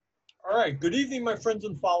All right, good evening, my friends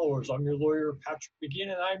and followers. I'm your lawyer, Patrick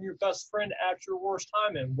McGinn, and I'm your best friend at your worst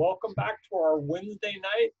time. And welcome back to our Wednesday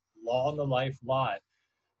night Law on the Life Live.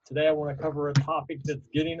 Today, I want to cover a topic that's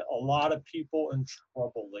getting a lot of people in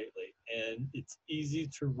trouble lately, and it's easy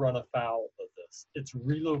to run afoul of this. It's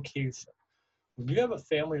relocation. When you have a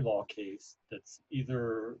family law case that's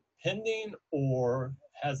either pending or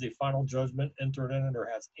has a final judgment entered in it or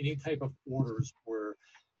has any type of orders where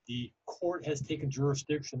the court has taken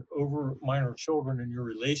jurisdiction over minor children in your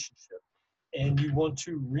relationship and you want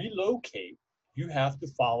to relocate, you have to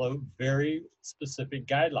follow very specific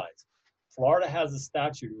guidelines. Florida has a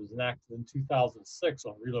statute, it was enacted in 2006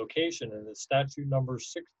 on relocation, and the statute number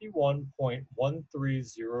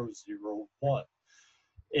 61.13001.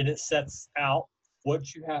 And it sets out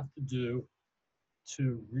what you have to do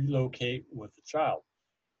to relocate with the child.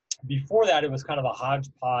 Before that, it was kind of a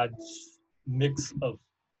hodgepodge mix of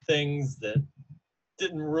things that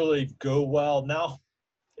didn't really go well. Now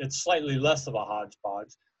it's slightly less of a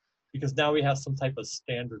hodgepodge because now we have some type of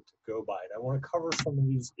standard to go by. And I want to cover some of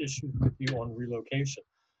these issues with you on relocation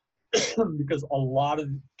because a lot of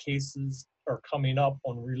cases are coming up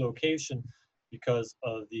on relocation because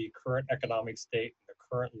of the current economic state and the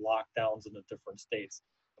current lockdowns in the different states.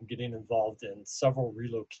 I'm getting involved in several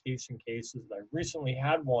relocation cases. I recently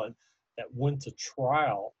had one that went to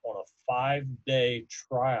trial on a 5-day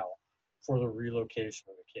trial for the relocation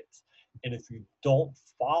of the kids. And if you don't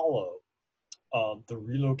follow the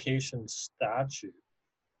relocation statute,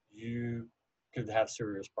 you could have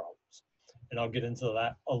serious problems. And I'll get into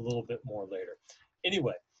that a little bit more later.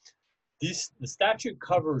 Anyway, the statute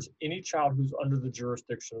covers any child who's under the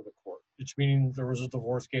jurisdiction of the court, which means there was a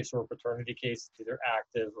divorce case or a paternity case, it's either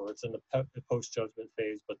active or it's in the post-judgment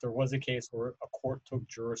phase, but there was a case where a court took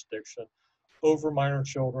jurisdiction over minor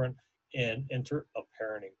children and entered a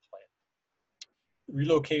parenting plan.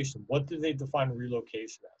 Relocation, what do they define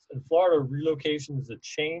relocation as? In Florida, relocation is a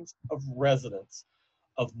change of residence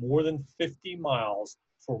of more than 50 miles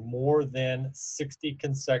for more than 60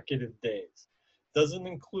 consecutive days. Doesn't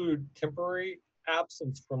include temporary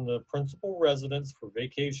absence from the principal residence for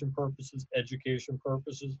vacation purposes, education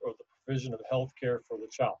purposes, or the provision of health care for the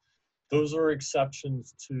child. Those are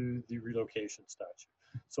exceptions to the relocation statute.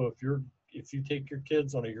 So if you take your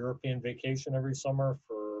kids on a European vacation every summer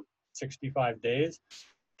for 65 days,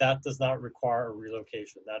 that does not require a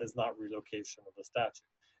relocation. That is not relocation of the statute.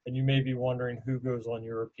 And you may be wondering who goes on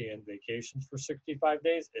European vacations for 65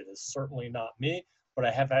 days. It is certainly not me. But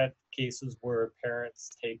I have had cases where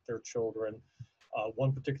parents take their children.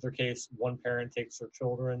 One particular case, one parent takes their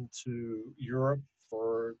children to Europe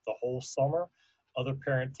for the whole summer. Other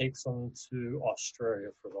parent takes them to Australia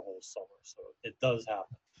for the whole summer. So it does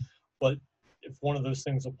happen. But if one of those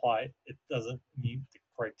things apply, it doesn't meet the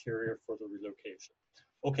criteria for the relocation.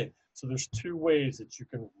 Okay, so there's two ways that you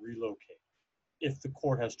can relocate if the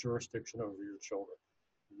court has jurisdiction over your children.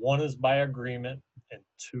 One is by agreement and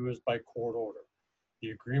two is by court order. The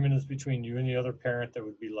agreement is between you and the other parent that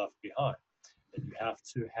would be left behind. And you have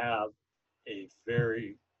to have a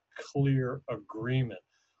very clear agreement.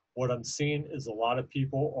 What I'm seeing is a lot of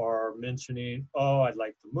people are mentioning, oh, I'd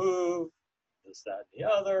like to move, this, that, and the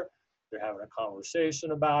other. They're having a conversation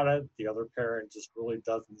about it. The other parent just really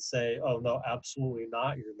doesn't say, oh, no, absolutely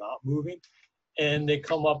not. You're not moving. And they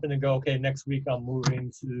come up and they go, okay, next week I'm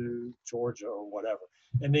moving to Georgia or whatever.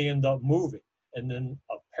 And they end up moving. And then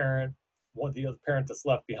the other parent that's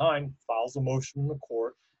left behind files a motion in the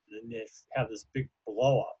court, and then they have this big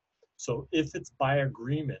blow up. So if it's by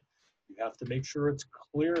agreement, you have to make sure it's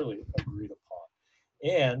clearly agreed upon.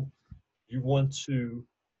 And you want to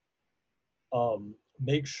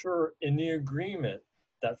make sure in the agreement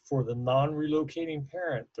that for the non-relocating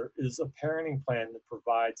parent, there is a parenting plan that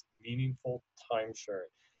provides meaningful time sharing.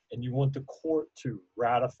 And you want the court to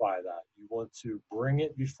ratify that. You want to bring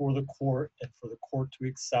it before the court and for the court to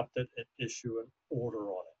accept it and issue an order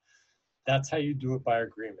on it. That's how you do it by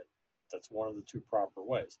agreement. That's one of the two proper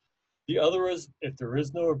ways. The other is if there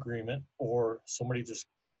is no agreement or somebody just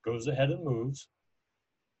goes ahead and moves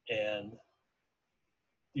and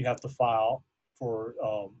you have to file for,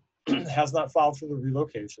 has not filed for the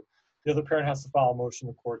relocation, the other parent has to file a motion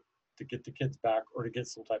in court to get the kids back or to get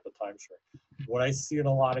some type of time sharing. What I see in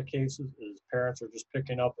a lot of cases is parents are just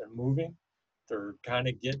picking up and moving. They're kind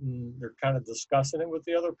of discussing it with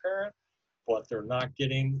the other parent, but they're not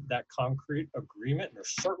getting that concrete agreement. And they're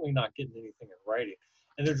certainly not getting anything in writing.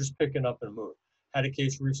 And they're just picking up and moving. Had a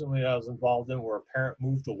case recently I was involved in where a parent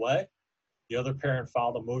moved away. The other parent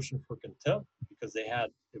filed a motion for contempt because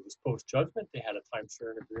it was post-judgment, they had a time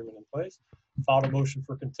sharing agreement in place, filed a motion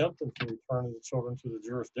for contempt and for return of the children to the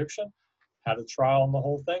jurisdiction, had a trial on the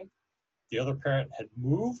whole thing. the other parent had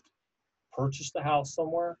moved, purchased a house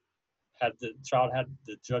somewhere, had the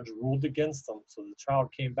judge ruled against them, so the child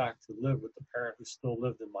came back to live with the parent who still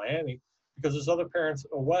lived in Miami because this other parent's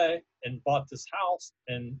away and bought this house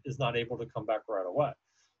and is not able to come back right away.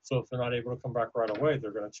 So if they're not able to come back right away,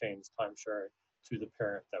 they're going to change time sharing to the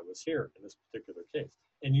parent that was here in this particular case.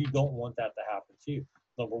 And you don't want that to happen to you.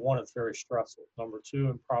 Number one, it's very stressful. Number two,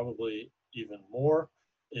 and probably even more,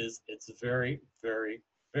 is it's very, very,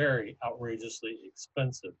 very outrageously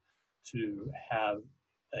expensive to have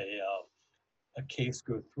a case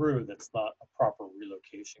go through that's not a proper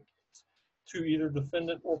relocation case to either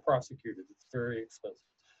defendant or prosecutor. It's very expensive.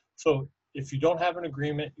 So if you don't have an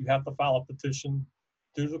agreement, you have to file a petition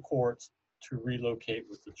through the courts to relocate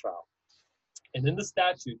with the child. And in the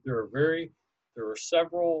statute, there are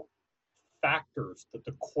several factors that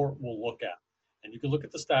the court will look at. And you can look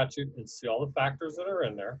at the statute and see all the factors that are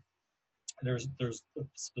in there. There's a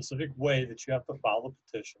specific way that you have to file the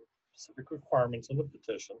petition, specific requirements on the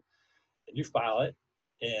petition, and you file it.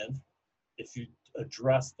 And if you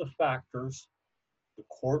address the factors, the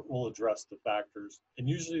court will address the factors, and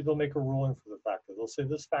usually they'll make a ruling for the factor. They'll say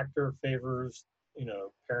this factor favors,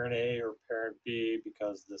 parent A or parent B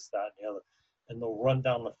because this, that, and the other, and they'll run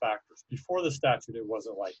down the factors. Before the statute, it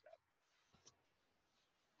wasn't like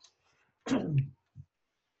that.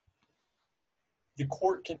 The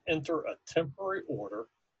court can enter a temporary order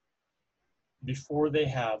before they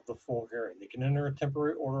have the full hearing. They can enter a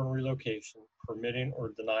temporary order on relocation, permitting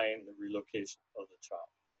or denying the relocation of the child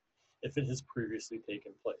if it has previously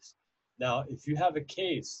taken place. Now, if you have a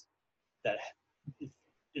case that,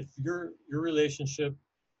 if your relationship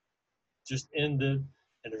just ended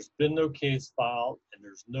and there's been no case filed and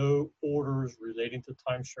there's no orders relating to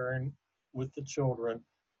time sharing with the children,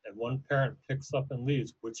 and one parent picks up and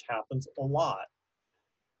leaves, which happens a lot,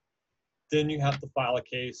 then you have to file a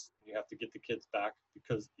case. You have to get the kids back,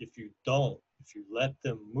 because if you don't, if you let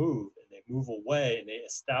them move and they move away and they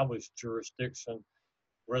establish jurisdiction,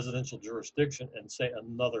 residential jurisdiction, and say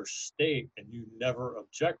another state, and you never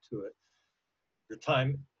object to it, your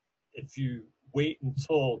time, if you wait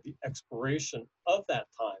until the expiration of that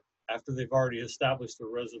time, after they've already established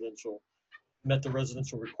met the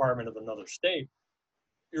residential requirement of another state,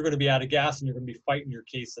 you're going to be out of gas and you're going to be fighting your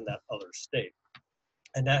case in that other state.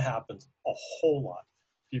 And that happens a whole lot.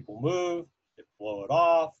 People move, they blow it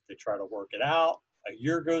off, they try to work it out. A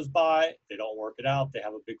year goes by, they don't work it out, they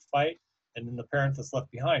have a big fight, and then the parent that's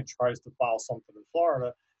left behind tries to file something in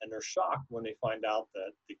Florida, and they're shocked when they find out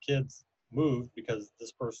that the kids moved because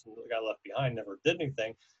this person that got left behind never did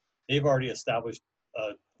anything. They've already established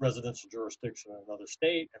a residential jurisdiction in another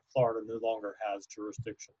state, and Florida no longer has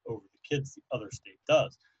jurisdiction over the kids, the other state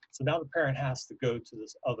does. So now the parent has to go to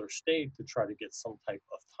this other state to try to get some type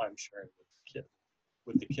of time sharing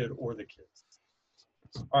with the kid or the kids.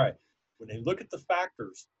 All right, when they look at the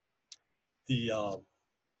factors, the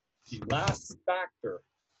last factor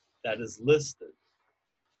that is listed,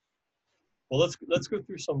 well, let's go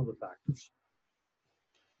through some of the factors.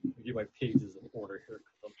 Let me get my pages in order here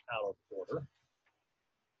because I'm out of order.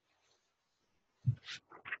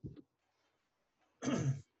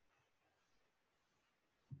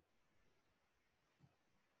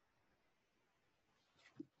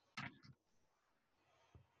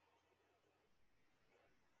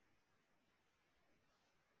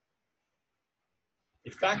 A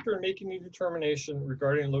factor in making the determination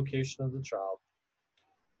regarding location of the child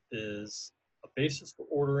is a basis for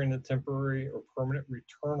ordering a temporary or permanent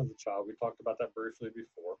return of the child. We talked about that briefly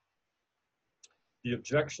before. The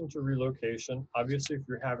objection to relocation. Obviously, if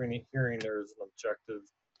you're having a hearing, there is an objective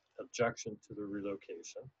objection to the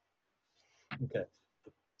relocation. Okay.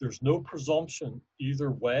 There's no presumption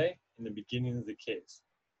either way in the beginning of the case.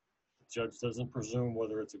 The judge doesn't presume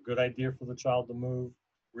whether it's a good idea for the child to move,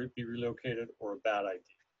 be relocated, or a bad idea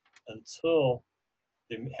until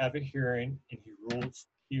they have a hearing and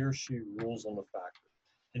he or she rules on the factors.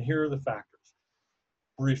 And here are the factors.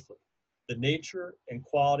 Briefly, the nature and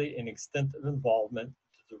quality and extent of involvement,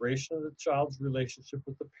 the duration of the child's relationship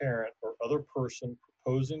with the parent or other person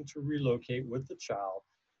proposing to relocate with the child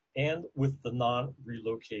and with the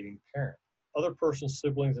non-relocating parent, other person's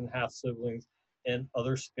siblings and half-siblings, and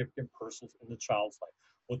other significant persons in the child's life.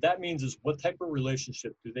 What that means is what type of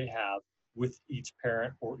relationship do they have with each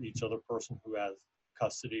parent or each other person who has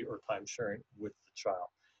custody or time sharing with the child.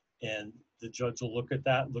 And the judge will look at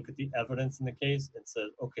that, look at the evidence in the case and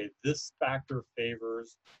says, okay, this factor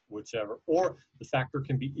favors whichever, or the factor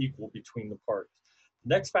can be equal between the parties.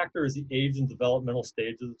 The next factor is the age and developmental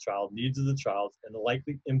stage of the child, needs of the child, and the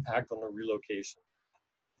likely impact on the relocation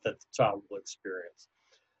that the child will experience.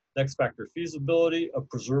 Next factor, feasibility of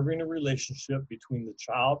preserving a relationship between the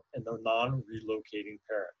child and the non-relocating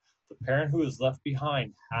parent. The parent who is left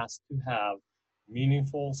behind has to have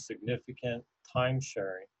meaningful, significant time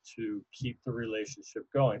sharing to keep the relationship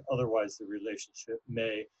going. Otherwise, the relationship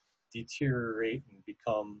may deteriorate and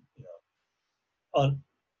become,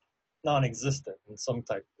 non-existent in some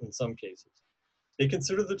cases. They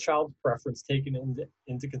consider the child's preference, taking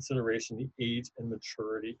into consideration the age and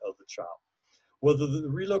maturity of the child. Whether the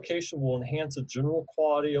relocation will enhance the general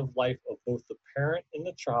quality of life of both the parent and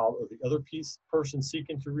the child, or the other person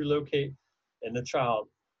seeking to relocate and the child,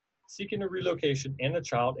 seeking a relocation and the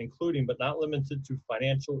child, including but not limited to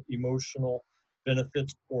financial, emotional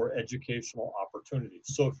benefits, or educational opportunities.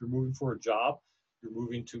 So if you're moving for a job, you're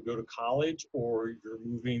moving to go to college, or you're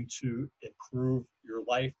moving to improve your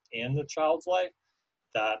life and the child's life,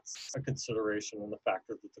 that's a consideration and a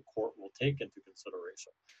factor that the court will take into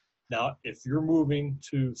consideration. Now, if you're moving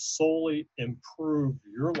to solely improve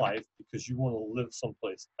your life because you want to live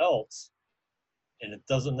someplace else, and it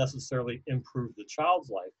doesn't necessarily improve the child's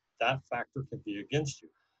life, that factor can be against you.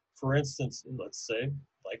 For instance, let's say,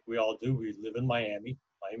 like we all do, we live in Miami.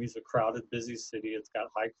 Miami's a crowded, busy city. It's got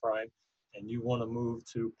high crime, and you want to move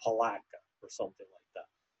to Palatka or something like that.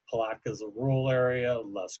 Palatka is a rural area,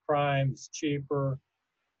 less crime, it's cheaper.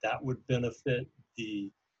 That would benefit the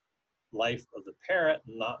life of the parent,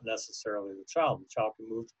 not necessarily the child. The child can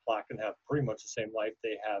move to Palatka and have pretty much the same life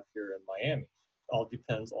they have here in Miami. It all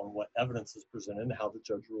depends on what evidence is presented and how the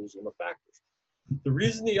judge rules on the factors. The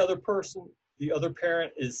reason the other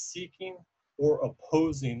parent is seeking or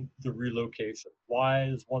opposing the relocation. Why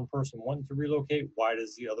is one person wanting to relocate? Why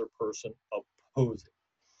does the other person oppose it?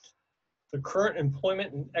 The current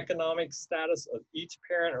employment and economic status of each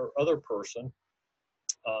parent or other person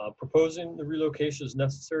proposing the relocation is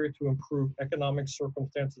necessary to improve economic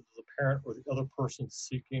circumstances of the parent or the other person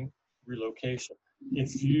seeking relocation.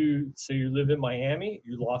 If you say you live in Miami,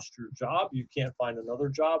 you lost your job, you can't find another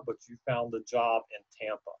job, but you found a job in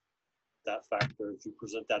Tampa. That factor, if you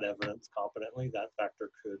present that evidence competently, that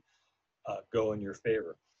factor could go in your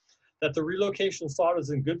favor. That the relocation sought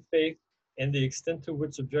is in good faith, and the extent to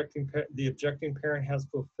which the objecting parent has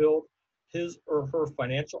fulfilled his or her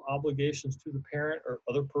financial obligations to the parent or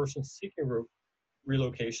other person seeking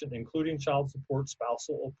relocation, including child support,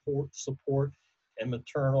 spousal support, and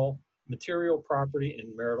material property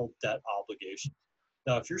and marital debt obligations.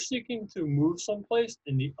 Now, if you're seeking to move someplace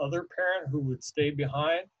and the other parent who would stay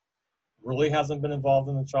behind really hasn't been involved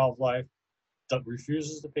in the child's life, that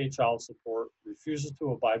refuses to pay child support, refuses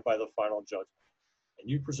to abide by the final judgment, and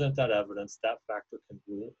you present that evidence, that factor can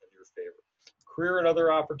rule in your favor. Career and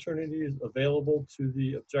other opportunities available to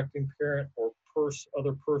the objecting parent or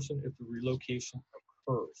other person if the relocation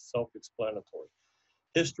occurs, self-explanatory.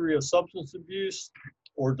 History of substance abuse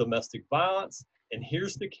or domestic violence, and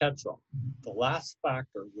here's the catch-all. The last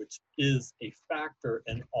factor, which is a factor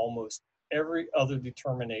in almost every other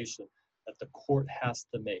determination that the court has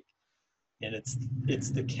to make, and it's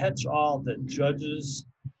the catch-all that judges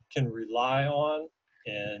can rely on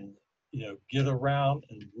and get around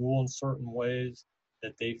and rule in certain ways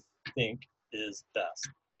that they think is best.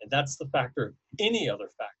 And that's the factor of any other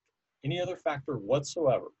factor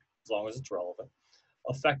whatsoever, as long as it's relevant,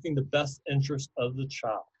 affecting the best interest of the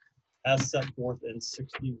child, as set forth in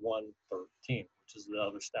 6113, which is the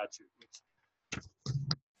other statute which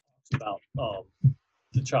talks about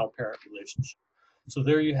the child-parent relationship. So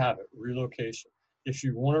there you have it, relocation. If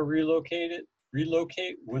you want to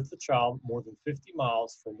relocate with the child more than 50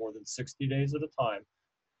 miles for more than 60 days at a time,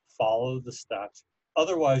 follow the statute.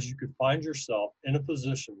 Otherwise, you could find yourself in a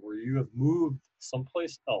position where you have moved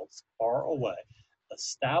someplace else far away,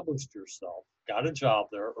 established yourself, got a job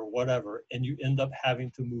there or whatever, and you end up having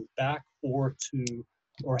to move back or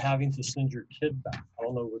having to send your kid back. I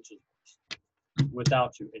don't know which is worse,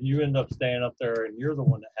 without you. And you end up staying up there and you're the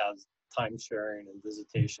one that has time sharing and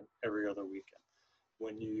visitation every other weekend,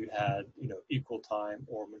 when you had equal time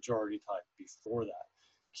or majority time before that.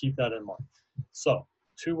 Keep that in mind. So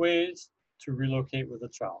 2 ways to relocate with a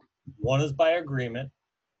child. One is by agreement,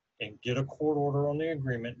 and get a court order on the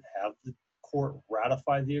agreement, have the court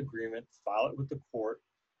ratify the agreement, file it with the court,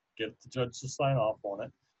 get the judge to sign off on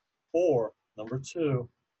it. Or number 2,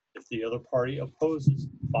 if the other party opposes,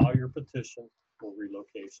 file your petition for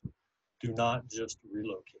relocation. Do not just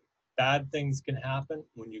relocate. Bad things can happen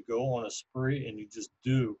when you go on a spree and you just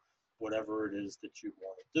do whatever it is that you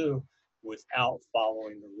want to do without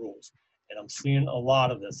following the rules. And I'm seeing a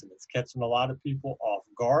lot of this, and it's catching a lot of people off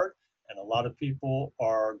guard, and a lot of people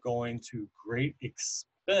are going to great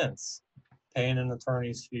expense paying an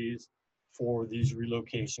attorney's fees for these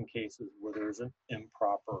relocation cases where there's an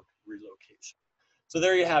improper relocation. So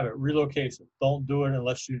there you have it, relocation. Don't do it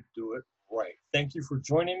unless you do it right. Thank you for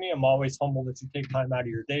joining me. I'm always humbled that you take time out of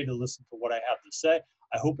your day to listen to what I have to say.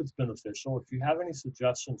 I hope it's beneficial. If you have any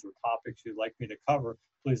suggestions or topics you'd like me to cover,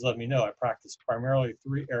 please let me know. I practice primarily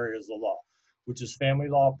 3 areas of law, which is family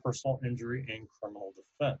law, personal injury, and criminal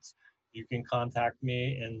defense. You can contact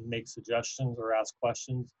me and make suggestions or ask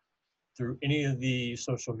questions through any of the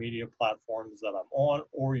social media platforms that I'm on,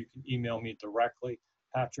 or you can email me directly,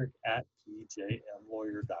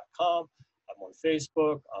 patrick@pjmlawyer.com. I'm on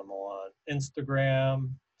Facebook, I'm on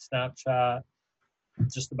Instagram, Snapchat,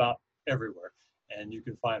 just about everywhere. And you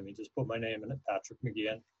can find me. Just put my name in it, Patrick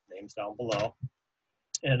McGeehan, name's down below,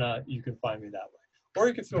 and you can find me that way. Or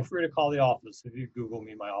you can feel free to call the office. If you Google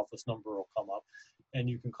me, my office number will come up, and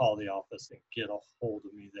you can call the office and get a hold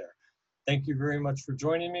of me there. Thank you very much for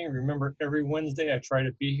joining me. Remember, every Wednesday I try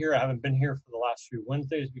to be here. I haven't been here for the last few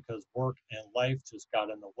Wednesdays because work and life just got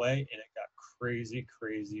in the way, and it got crazy,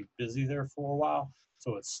 crazy busy there for a while.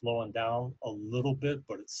 So it's slowing down a little bit,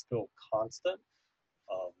 but it's still constant.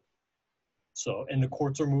 And the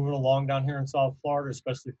courts are moving along down here in South Florida,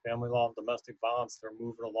 especially family law and domestic violence. They're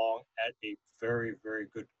moving along at a very, very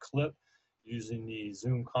good clip. Using the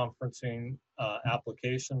Zoom conferencing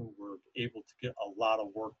application, we're able to get a lot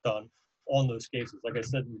of work done on those cases. Like I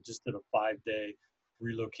said, we just did a 5-day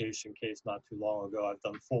relocation case not too long ago. I've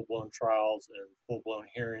done full-blown trials and full-blown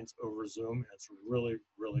hearings over Zoom, and it's really,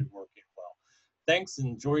 really working well. Thanks.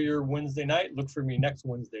 Enjoy your Wednesday night. Look for me next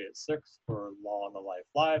Wednesday at 6 for Law on the Life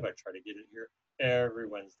Live. I try to get it here every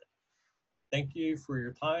Wednesday. Thank you for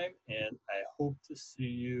your time, and I hope to see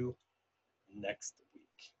you next